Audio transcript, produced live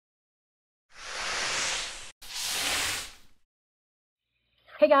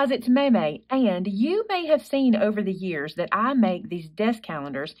Hey guys, it's Maymay, and you may have seen over the years that I make these desk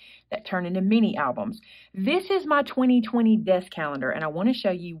calendars that turn into mini albums. This is my 2020 desk calendar, and I want to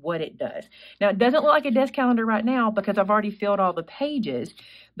show you what it does. Now, it doesn't look like a desk calendar right now because I've already filled all the pages,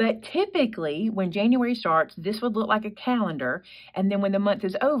 but typically when January starts, this would look like a calendar, and then when the month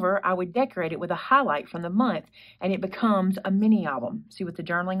is over, I would decorate it with a highlight from the month, and it becomes a mini album. See with the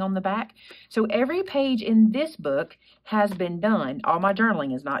journaling on the back? So every page in this book has been done. All my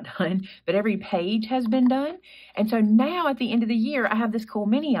journaling is not done, but every page has been done. And so now at the end of the year, I have this cool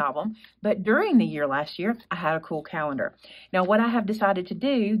mini album, but during the year last year, I had a cool calendar. Now, what I have decided to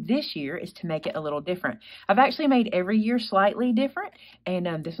do this year is to make it a little different. I've actually made every year slightly different, and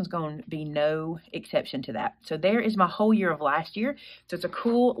this one's going to be no exception to that. So there is my whole year of last year. So it's a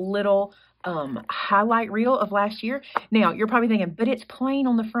cool little highlight reel of last year. Now, you're probably thinking, but it's plain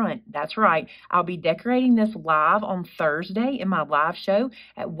on the front. That's right. I'll be decorating this live on Thursday in my live show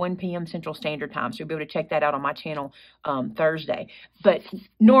at 1 p.m. Central Standard Time. So you'll be able to check that out on my channel Thursday. But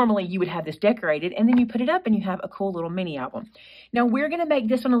normally you would have this decorated and then you put it up and you have a cool little mini album. Now, we're going to make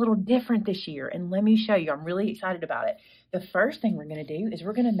this one a little different this year. And let me show you. I'm really excited about it. The first thing we're going to do is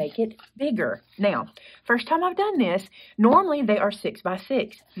we're going to make it bigger. Now, first time I've done this, normally they are 6 by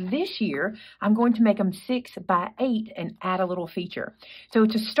 6. This year, I'm going to make them 6 by 8 and add a little feature. So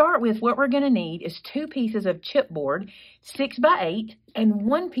to start with, what we're going to need is 2 pieces of chipboard, 6 by 8, and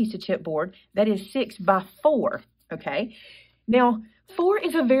 1 piece of chipboard that is 6 by 4, okay? Now, 4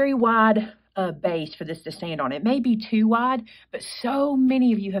 is a very wide base for this to stand on. It may be too wide, but so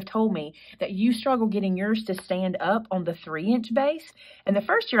many of you have told me that you struggle getting yours to stand up on the 3-inch base. And the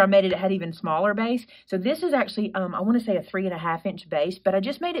first year I made it, it had even smaller base. So this is actually, I want to say a 3.5-inch base, but I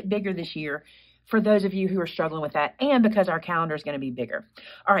just made it bigger this year for those of you who are struggling with that, and because our calendar is going to be bigger.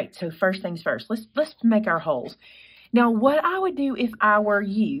 All right, so first things first, let's make our holes. Now, what I would do if I were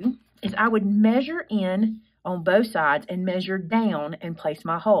you is I would measure in on both sides and measure down and place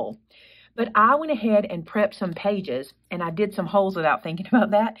my hole. But I went ahead and prepped some pages, and I did some holes without thinking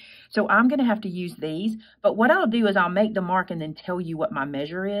about that. So I'm going to have to use these. But what I'll do is I'll make the mark and then tell you what my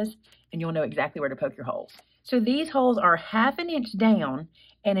measure is, and you'll know exactly where to poke your holes. So these holes are 1/2 inch down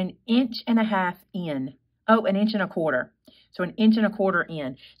and 1.5 inches in. Oh, 1 1/4 inches. So 1 1/4 inches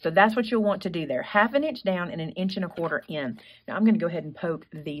in. So that's what you'll want to do there. 1/2 inch down and 1 1/4 inches in. Now I'm going to go ahead and poke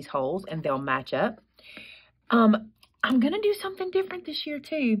these holes, and they'll match up. I'm going to do something different this year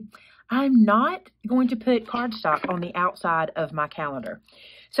too. I'm not going to put cardstock on the outside of my calendar.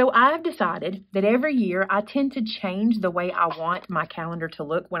 So I've decided that every year I tend to change the way I want my calendar to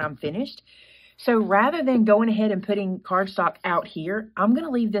look when I'm finished. So rather than going ahead and putting cardstock out here, I'm going to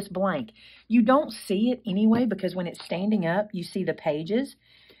leave this blank. You don't see it anyway because when it's standing up, you see the pages.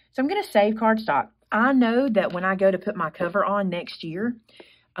 So I'm going to save cardstock. I know that when I go to put my cover on next year,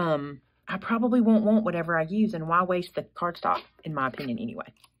 I probably won't want whatever I use, and why waste the cardstock, in my opinion,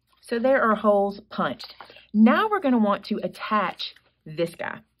 anyway. So there are holes punched. Now we're going to want to attach this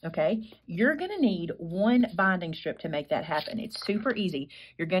guy, okay? You're going to need 1 binding strip to make that happen. It's super easy.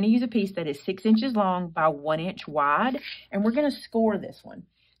 You're going to use a piece that is 6 inches long by 1 inch wide, and we're going to score this one.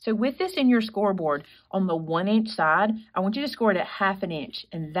 So with this in your scoreboard, on the 1 inch side, I want you to score it at 1/2 inch,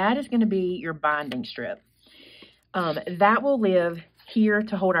 and that is going to be your binding strip. That will live here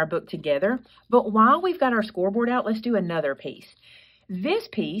to hold our book together. But while we've got our scoreboard out, let's do another piece. This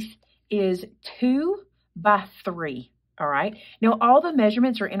piece is 2 by 3, all right? Now, all the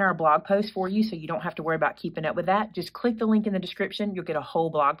measurements are in our blog post for you, so you don't have to worry about keeping up with that. Just click the link in the description. You'll get a whole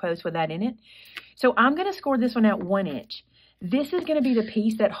blog post with that in it. So I'm going to score this one at 1 inch. This is going to be the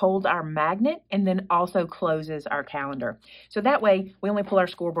piece that holds our magnet and then also closes our calendar. So that way, we only pull our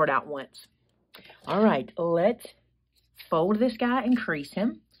scoreboard out once. All right, let's fold this guy and crease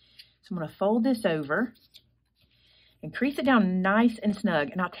him. So I'm going to fold this over and crease it down nice and snug.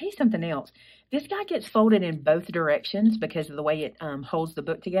 And I'll tell you something else. This guy gets folded in both directions because of the way it holds the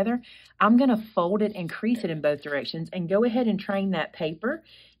book together. I'm going to fold it and crease it in both directions and go ahead and train that paper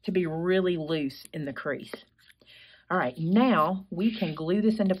to be really loose in the crease. All right, now we can glue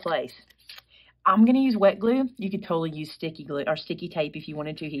this into place. I'm going to use wet glue. You could totally use sticky glue or sticky tape if you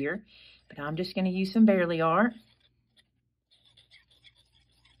wanted to here, but I'm just going to use some Bearly Art.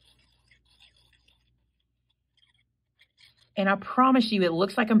 And I promise you, it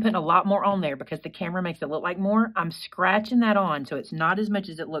looks like I'm putting a lot more on there because the camera makes it look like more. I'm scratching that on, so it's not as much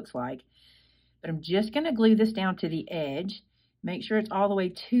as it looks like. But I'm just going to glue this down to the edge. Make sure it's all the way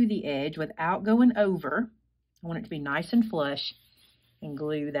to the edge without going over. I want it to be nice and flush, and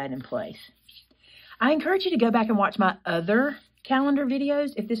glue that in place. I encourage you to go back and watch my other calendar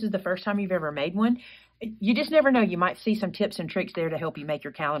videos, if this is the first time you've ever made one, you just never know. You might see some tips and tricks there to help you make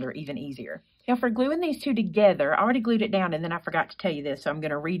your calendar even easier. Now for gluing these two together, I already glued it down and then I forgot to tell you this, so I'm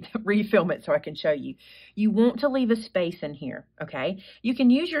going to refilm it so I can show you. You want to leave a space in here, okay? You can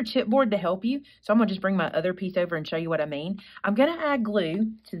use your chipboard to help you, so I'm going to just bring my other piece over and show you what I mean. I'm going to add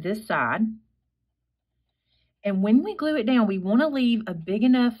glue to this side. And when we glue it down, we want to leave a big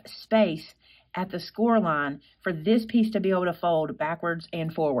enough space at the score line for this piece to be able to fold backwards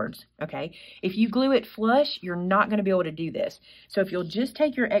and forwards, okay? If you glue it flush, you're not going to be able to do this. So if you'll just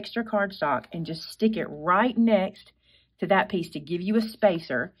take your extra cardstock and just stick it right next to that piece to give you a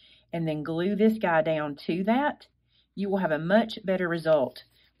spacer, and then glue this guy down to that, you will have a much better result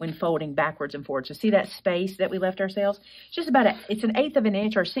when folding backwards and forwards. So see that space that we left ourselves? It's just about it's an 1/8 of an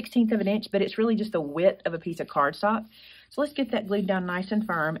inch or 1/16 of an inch, but it's really just the width of a piece of cardstock. So let's get that glued down nice and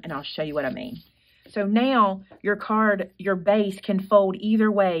firm, and I'll show you what I mean. So now your base can fold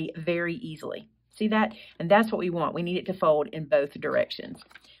either way very easily. See that? And that's what we want. We need it to fold in both directions.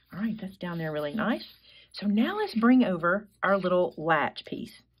 All right, that's down there really nice. So now let's bring over our little latch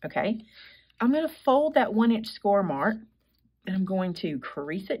piece, okay? I'm going to fold that 1-inch score mark, and I'm going to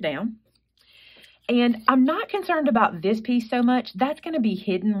crease it down. And I'm not concerned about this piece so much. That's going to be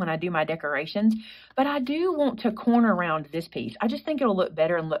hidden when I do my decorations. But I do want to corner round this piece. I just think it'll look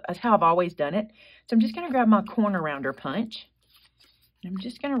better, and that's how I've always done it. So I'm just going to grab my corner rounder punch. And I'm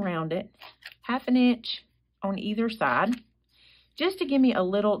just going to round it 1/2 inch on either side, just to give me a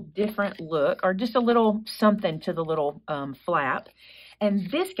little different look, or just a little something to the little flap. And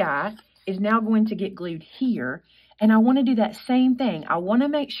this guy is now going to get glued here. And I want to do that same thing. I want to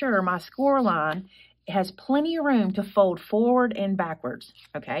make sure my score line has plenty of room to fold forward and backwards,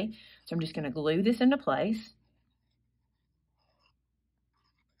 okay? So I'm just going to glue this into place.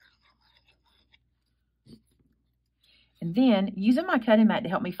 And then, using my cutting mat to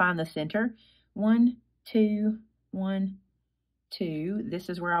help me find the center, 1, 2, 1, 2. This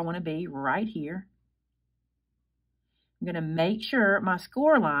is where I want to be, right here. I'm going to make sure my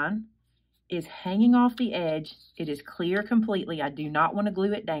score line is hanging off the edge. It is clear completely. I do not want to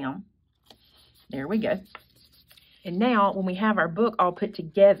glue it down. There we go. And now when we have our book all put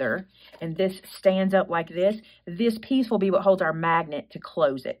together and this stands up like this piece will be what holds our magnet to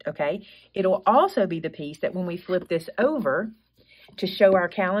close it, okay? It'll also be the piece that when we flip this over to show our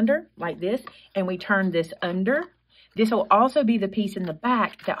calendar like this and we turn this under, this will also be the piece in the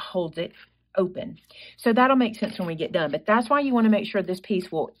back that holds it open. So that'll make sense when we get done, but that's why you want to make sure this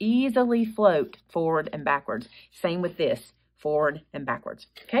piece will easily float forward and backwards. Same with this, forward and backwards,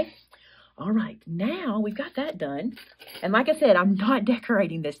 okay? All right, now we've got that done. And like I said, I'm not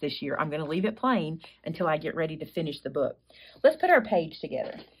decorating this year. I'm going to leave it plain until I get ready to finish the book. Let's put our page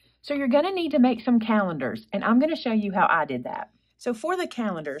together. So you're going to need to make some calendars, and I'm going to show you how I did that. So for the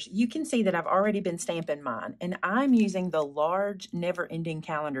calendars, you can see that I've already been stamping mine, and I'm using the large never-ending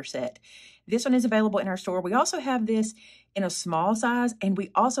calendar set. This one is available in our store. We also have this in a small size, and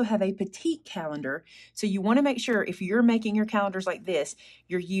we also have a petite calendar. So you want to make sure if you're making your calendars like this,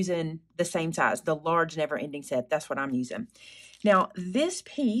 you're using the same size, the large never-ending set. That's what I'm using. Now, this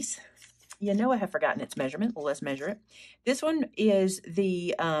piece, you know I have forgotten its measurement. Well, let's measure it. This one is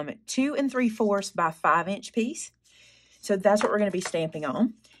the 2 3/4 by 5-inch piece. So that's what we're going to be stamping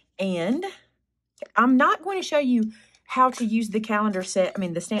on. And I'm not going to show you how to use the calendar set,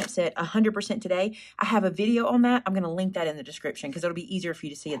 the stamp set 100% today. I have a video on that. I'm going to link that in the description because it'll be easier for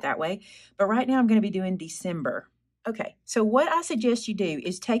you to see it that way. But right now I'm going to be doing December. Okay, so what I suggest you do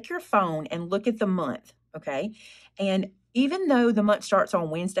is take your phone and look at the month, okay? And even though the month starts on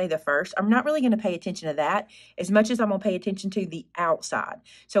Wednesday the 1st, I'm not really going to pay attention to that as much as I'm going to pay attention to the outside.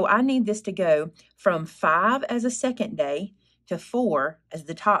 So I need this to go from 5 as a second day to 4 as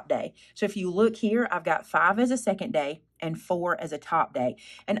the top day. So if you look here, I've got 5 as a second day and 4 as a top day.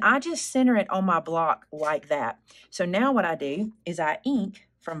 And I just center it on my block like that. So now what I do is I ink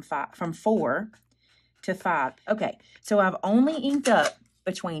from 4 to 5. Okay, so I've only inked up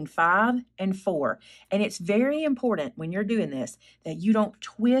between 5 and 4. And it's very important when you're doing this that you don't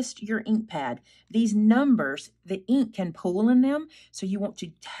twist your ink pad. These numbers, the ink can pool in them, so you want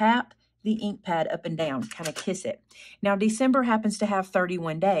to tap the ink pad up and down, kind of kiss it. Now, December happens to have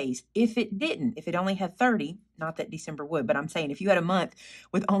 31 days. If it didn't, if it only had 30, not that December would, but I'm saying if you had a month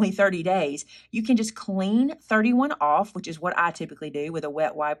with only 30 days, you can just clean 31 off, which is what I typically do with a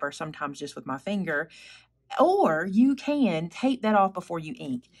wet wipe or sometimes just with my finger. Or you can tape that off before you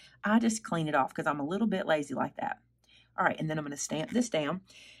ink. I just clean it off because I'm a little bit lazy like that. All right, and then I'm going to stamp this down.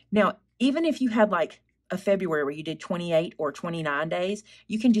 Now, even if you had like a February where you did 28 or 29 days,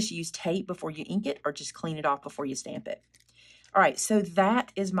 you can just use tape before you ink it or just clean it off before you stamp it. All right, so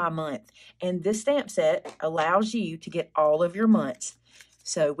that is my month. And this stamp set allows you to get all of your months.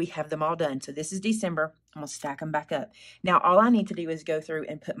 So we have them all done. So this is December. I'm going to stack them back up. Now, all I need to do is go through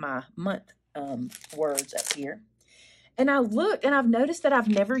and put my month words up here. And I looked and I've noticed that I've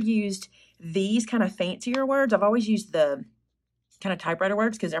never used these kind of fancier words. I've always used the kind of typewriter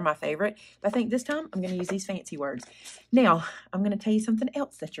words because they're my favorite. But I think this time I'm going to use these fancy words. Now, I'm going to tell you something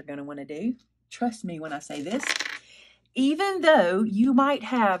else that you're going to want to do. Trust me when I say this. Even though you might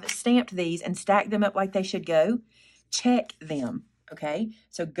have stamped these and stacked them up like they should go, check them, okay?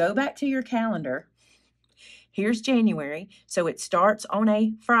 So go back to your calendar. Here's January. So it starts on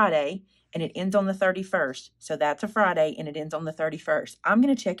a Friday and it ends on the 31st. So that's a Friday and it ends on the 31st. I'm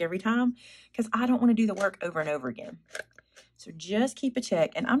going to check every time because I don't want to do the work over and over again. So just keep a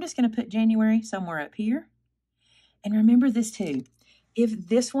check. And I'm just going to put January somewhere up here. And remember this too. If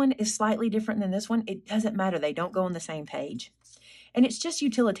this one is slightly different than this one, it doesn't matter. They don't go on the same page. And it's just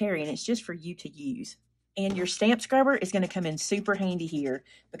utilitarian. It's just for you to use. And your stamp scrubber is going to come in super handy here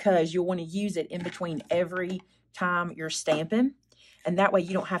because you'll want to use it in between every time you're stamping. And that way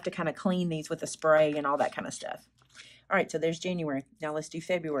you don't have to kind of clean these with a spray and all that kind of stuff. All right, so there's January. Now let's do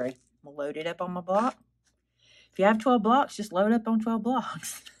February. I'm going to load it up on my block. If you have 12 blocks, just load up on 12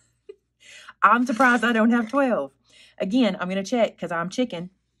 blocks. I'm surprised I don't have 12. Again, I'm going to check because I'm chicken.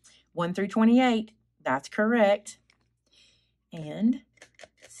 1 through 28. That's correct. And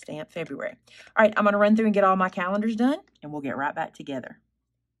stamp February. All right, I'm going to run through and get all my calendars done, and we'll get right back together.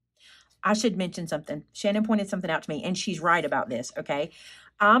 I should mention something. Shannon pointed something out to me, and she's right about this, okay?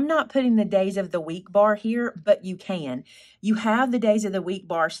 I'm not putting the days of the week bar here, but you can. You have the days of the week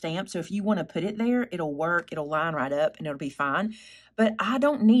bar stamped, so if you want to put it there, it'll work. It'll line right up, and it'll be fine. But I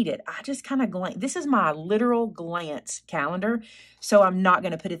don't need it. I just kind of glance. This is my literal glance calendar, so I'm not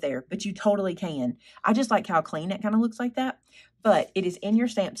going to put it there, but you totally can. I just like how clean it kind of looks like that, but it is in your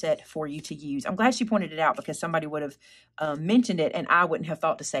stamp set for you to use. I'm glad she pointed it out because somebody would have mentioned it, and I wouldn't have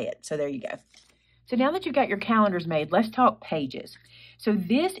thought to say it. So there you go. So now that you've got your calendars made, let's talk pages. So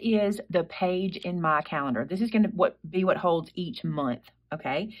this is the page in my calendar. This is going to be what holds each month,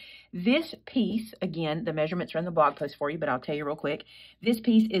 okay? This piece, again, the measurements are in the blog post for you, but I'll tell you real quick. This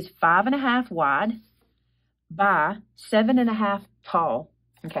piece is 5.5 wide by 7.5 tall,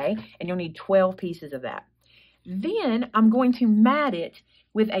 okay? And you'll need 12 pieces of that. Then I'm going to mat it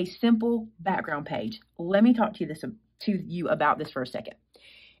with a simple background page. Let me talk to you about this for a second.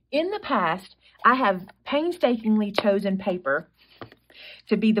 In the past, I have painstakingly chosen paper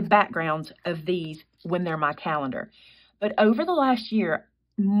to be the backgrounds of these when they're my calendar. But over the last year,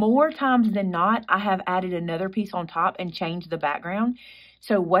 more times than not, I have added another piece on top and changed the background.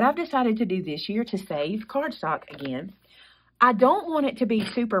 So what I've decided to do this year to save cardstock again, I don't want it to be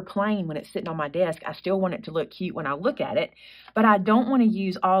super plain when it's sitting on my desk. I still want it to look cute when I look at it, but I don't want to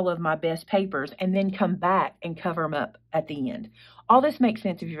use all of my best papers and then come back and cover them up at the end. All this makes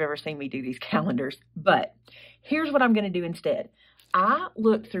sense if you've ever seen me do these calendars, but here's what I'm going to do instead. I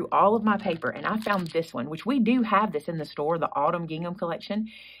looked through all of my paper and I found this one, which we do have this in the store, the Autumn Gingham collection,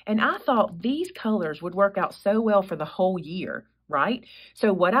 and I thought these colors would work out so well for the whole year. Right?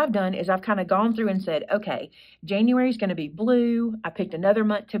 So what I've done is I've kind of gone through and said, okay, January is going to be blue. I picked another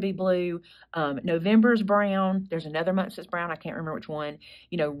month to be blue. November's brown. There's another month that's brown. I can't remember which one.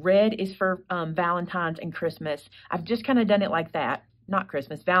 You know, red is for Valentine's and Christmas. I've just kind of done it like that. Not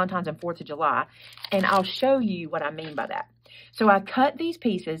Christmas, Valentine's and 4th of July. And I'll show you what I mean by that. So I cut these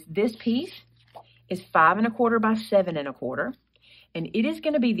pieces. This piece is 5 1/4 by 7 1/4. And it is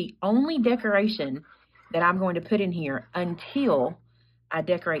going to be the only decoration that I'm going to put in here until I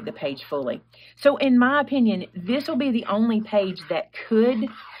decorate the page fully. So in my opinion, this will be the only page that could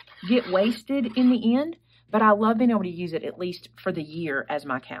get wasted in the end, but I love being able to use it at least for the year as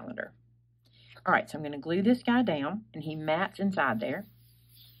my calendar. All right, so I'm going to glue this guy down, and he mats inside there.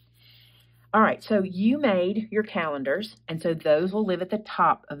 All right, so you made your calendars, and so those will live at the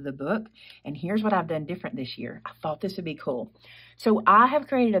top of the book. And here's what I've done different this year. I thought this would be cool. So I have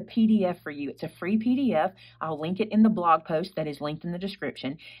created a PDF for you. It's a free PDF. I'll link it in the blog post that is linked in the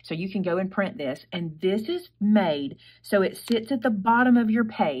description. So you can go and print this. And this is made so it sits at the bottom of your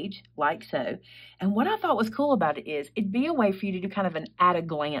page, like so. And what I thought was cool about it is it'd be a way for you to do kind of an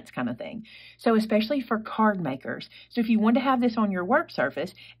at-a-glance kind of thing. So especially for card makers. So if you want to have this on your work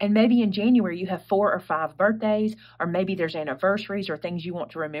surface, and maybe in January you have 4 or 5 birthdays, or maybe there's anniversaries or things you want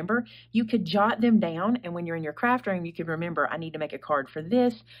to remember, you could jot them down. And when you're in your craft room, you could remember, I need to make make a card for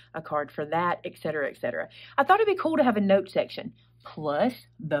this, a card for that, etc., etc. I thought it'd be cool to have a note section. Plus,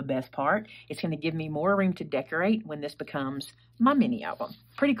 the best part, it's going to give me more room to decorate when this becomes my mini album.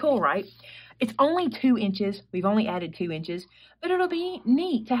 Pretty cool, right? It's only 2 inches. We've only added 2 inches, but it'll be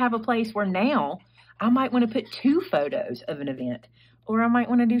neat to have a place where now I might want to put 2 photos of an event, or I might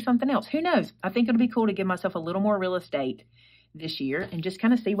want to do something else. Who knows? I think it'll be cool to give myself a little more real estate this year and just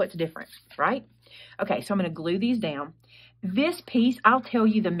kind of see what's different, right? Okay, so I'm going to glue these down. This piece, I'll tell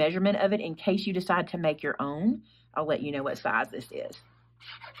you the measurement of it in case you decide to make your own. I'll let you know what size this is.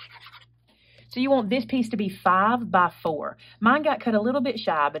 So you want this piece to be 5 by 4. Mine got cut a little bit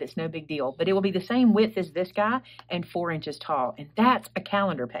shy, but it's no big deal. But it will be the same width as this guy and 4 inches tall. And that's a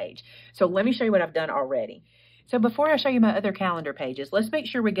calendar page. So let me show you what I've done already. So before I show you my other calendar pages, let's make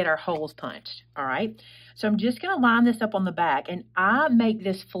sure we get our holes punched, all right? So I'm just going to line this up on the back, and I make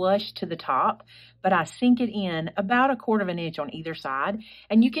this flush to the top, but I sink it in about 1/4 of an inch on either side,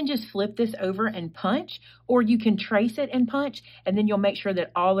 and you can just flip this over and punch, or you can trace it and punch, and then you'll make sure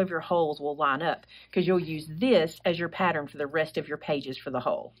that all of your holes will line up, because you'll use this as your pattern for the rest of your pages for the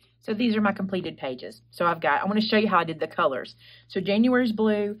whole. So these are my completed pages. So I want to show you how I did the colors. So January's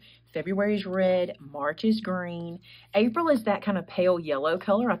blue, February's red, March is green, April is that kind of pale yellow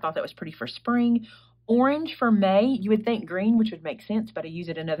color. I thought that was pretty for spring. Orange for May, you would think green, which would make sense, but I use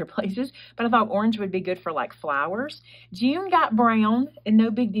it in other places. But I thought orange would be good for like flowers. June got brown, and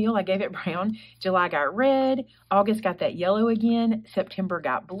no big deal, I gave it brown. July got red, August got that yellow again, September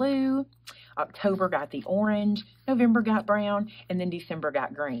got blue, October got the orange, November got brown, and then December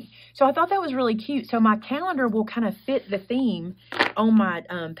got green. So I thought that was really cute. So my calendar will kind of fit the theme on my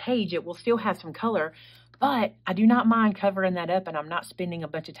page. It will still have some color, but I do not mind covering that up, and I'm not spending a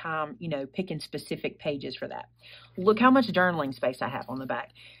bunch of time, you know, picking specific pages for that. Look how much journaling space I have on the back.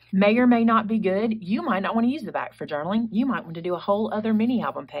 May or may not be good. You might not want to use the back for journaling. You might want to do a whole other mini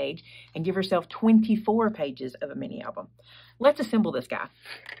album page and give yourself 24 pages of a mini album. Let's assemble this guy.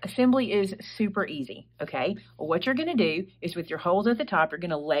 Assembly is super easy, okay? Well, what you're going to do is with your holes at the top, you're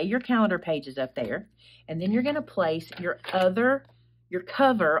going to lay your calendar pages up there, and then you're going to place your cover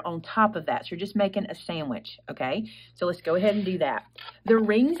on top of that. So you're just making a sandwich, okay? So let's go ahead and do that. The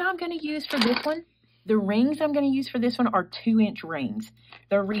rings I'm going to use for this one, are 2-inch rings.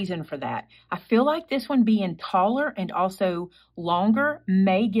 The reason for that, I feel like this one being taller and also longer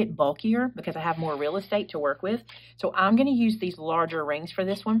may get bulkier because I have more real estate to work with. So I'm going to use these larger rings for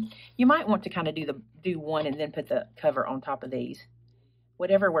this one. You might want to kind of do one and then put the cover on top of these.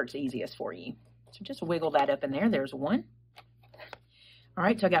 Whatever works easiest for you. So just wiggle that up in there. There's one. All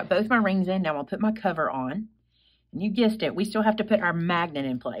right, so I got both my rings in. Now I'll put my cover on. And you guessed it, we still have to put our magnet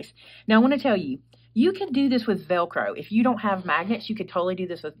in place. Now I want to tell you, you can do this with Velcro. If you don't have magnets, you could totally do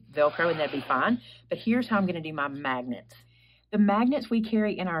this with Velcro and that'd be fine. But here's how I'm going to do my magnets. The magnets we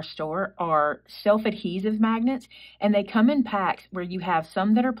carry in our store are self-adhesive magnets, and they come in packs where you have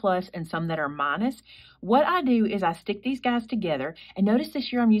some that are plus and some that are minus. What I do is I stick these guys together, and notice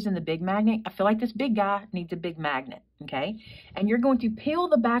this year I'm using the big magnet. I feel like this big guy needs a big magnet, okay? And you're going to peel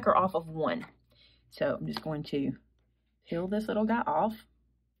the backer off of one. So I'm just going to peel this little guy off.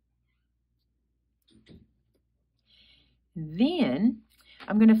 Then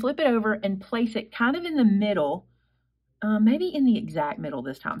I'm going to flip it over and place it kind of in the middle, maybe in the exact middle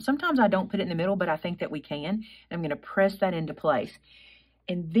this time. Sometimes I don't put it in the middle, but I think that we can. And I'm going to press that into place.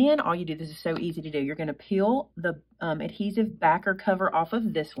 And then all you do, this is so easy to do, you're going to peel the adhesive backer cover off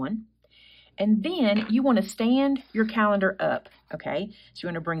of this one. And then you want to stand your calendar up, okay? So you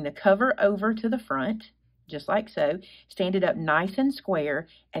want to bring the cover over to the front, just like so. Stand it up nice and square,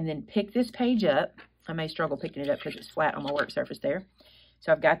 and then pick this page up. I may struggle picking it up because it's flat on my work surface there.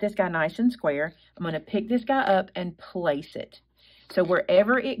 So I've got this guy nice and square. I'm going to pick this guy up and place it. So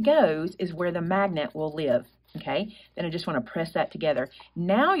wherever it goes is where the magnet will live, okay? Then I just want to press that together.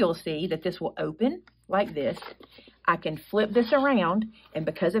 Now you'll see that this will open like this. I can flip this around, and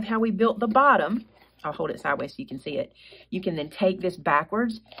because of how we built the bottom, I'll hold it sideways so you can see it. You can then take this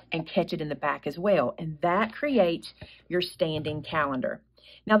backwards and catch it in the back as well. And that creates your standing calendar.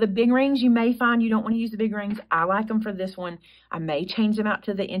 Now the big rings, you may find you don't want to use the big rings. I like them for this one. I may change them out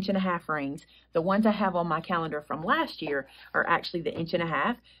to the 1.5-inch rings. The ones I have on my calendar from last year are actually the 1.5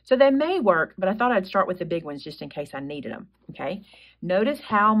 inch. So they may work, but I thought I'd start with the big ones just in case I needed them, okay? Notice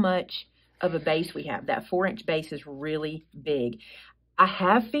how much of a base we have. That 4-inch base is really big. I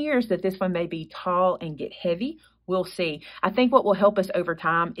have fears that this one may be tall and get heavy. We'll see. I think what will help us over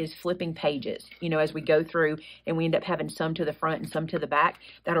time is flipping pages. You know, as we go through and we end up having some to the front and some to the back,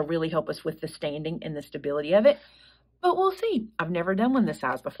 that'll really help us with the standing and the stability of it. but we'll see. I've never done one this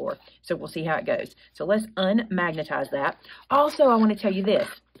size before, so we'll see how it goes. So let's unmagnetize that. Also, I want to tell you this.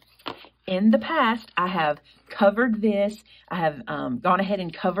 In the past, I have covered this. I have gone ahead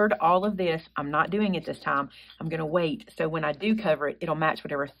and covered all of this. I'm not doing it this time. I'm going to wait. So when I do cover it, it'll match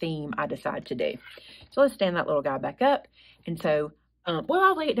whatever theme I decide to do. So let's stand that little guy back up. And so, well,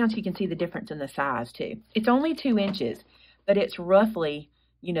 I'll lay it down so you can see the difference in the size too. It's only 2 inches, but it's roughly,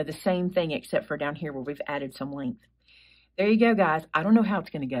 you know, the same thing except for down here where we've added some length. There you go, guys. I don't know how it's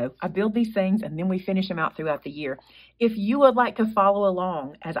going to go. I build these things and then we finish them out throughout the year. If you would like to follow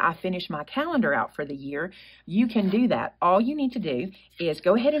along as I finish my calendar out for the year, you can do that. All you need to do is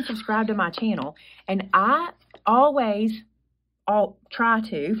go ahead and subscribe to my channel. And I always try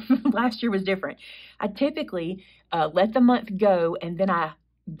to, last year was different. I typically let the month go and then I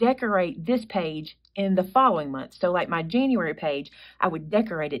decorate this page in the following month. So like my January page, I would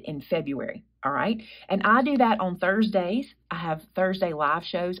decorate it in February. All right. And I do that on Thursdays. I have Thursday live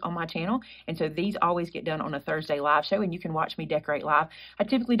shows on my channel. And so these always get done on a Thursday live show and you can watch me decorate live. I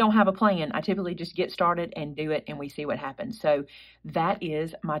typically don't have a plan. I typically just get started and do it and we see what happens. So that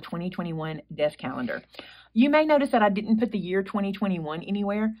is my 2021 desk calendar. You may notice that I didn't put the year 2021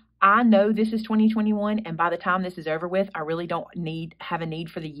 anywhere. I know this is 2021, and by the time this is over with, I really don't have a need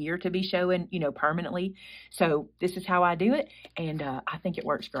for the year to be showing, you know, permanently. So this is how I do it, and I think it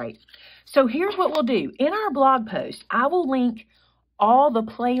works great. So here's what we'll do. In our blog post, I will link all the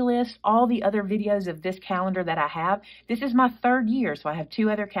playlists, all the other videos of this calendar that I have. This is my 3rd year, so I have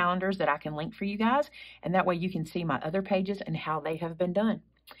 2 other calendars that I can link for you guys, and that way you can see my other pages and how they have been done.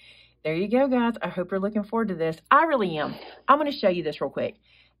 There you go, guys. I hope you're looking forward to this. I really am. I'm going to show you this real quick.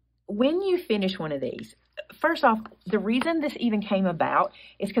 When you finish one of these, first off, the reason this even came about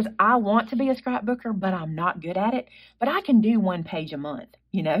is because I want to be a scrapbooker, but I'm not good at it. But I can do 1 page a month,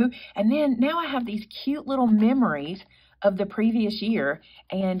 you know? And then now I have these cute little memories of the previous year,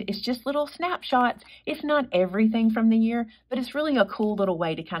 and it's just little snapshots. It's not everything from the year, but it's really a cool little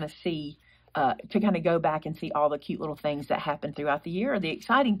way to kind of see, to kind of go back and see all the cute little things that happened throughout the year or the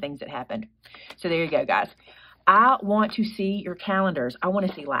exciting things that happened. So there you go, guys. I want to see your calendars. I want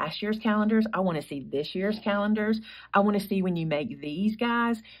to see last year's calendars. I want to see this year's calendars. I want to see when you make these,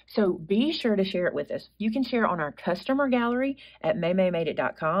 guys. So be sure to share it with us. You can share on our customer gallery at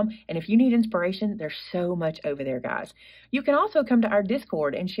maymaymadeit.com. And if you need inspiration, there's so much over there, guys. You can also come to our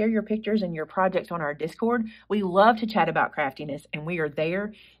Discord and share your pictures and your projects on our Discord. We love to chat about craftiness, and we are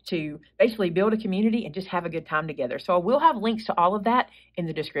there to basically build a community and just have a good time together. So I will have links to all of that in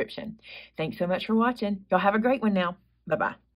the description. Thanks so much for watching. Y'all have a great one now. Bye-bye.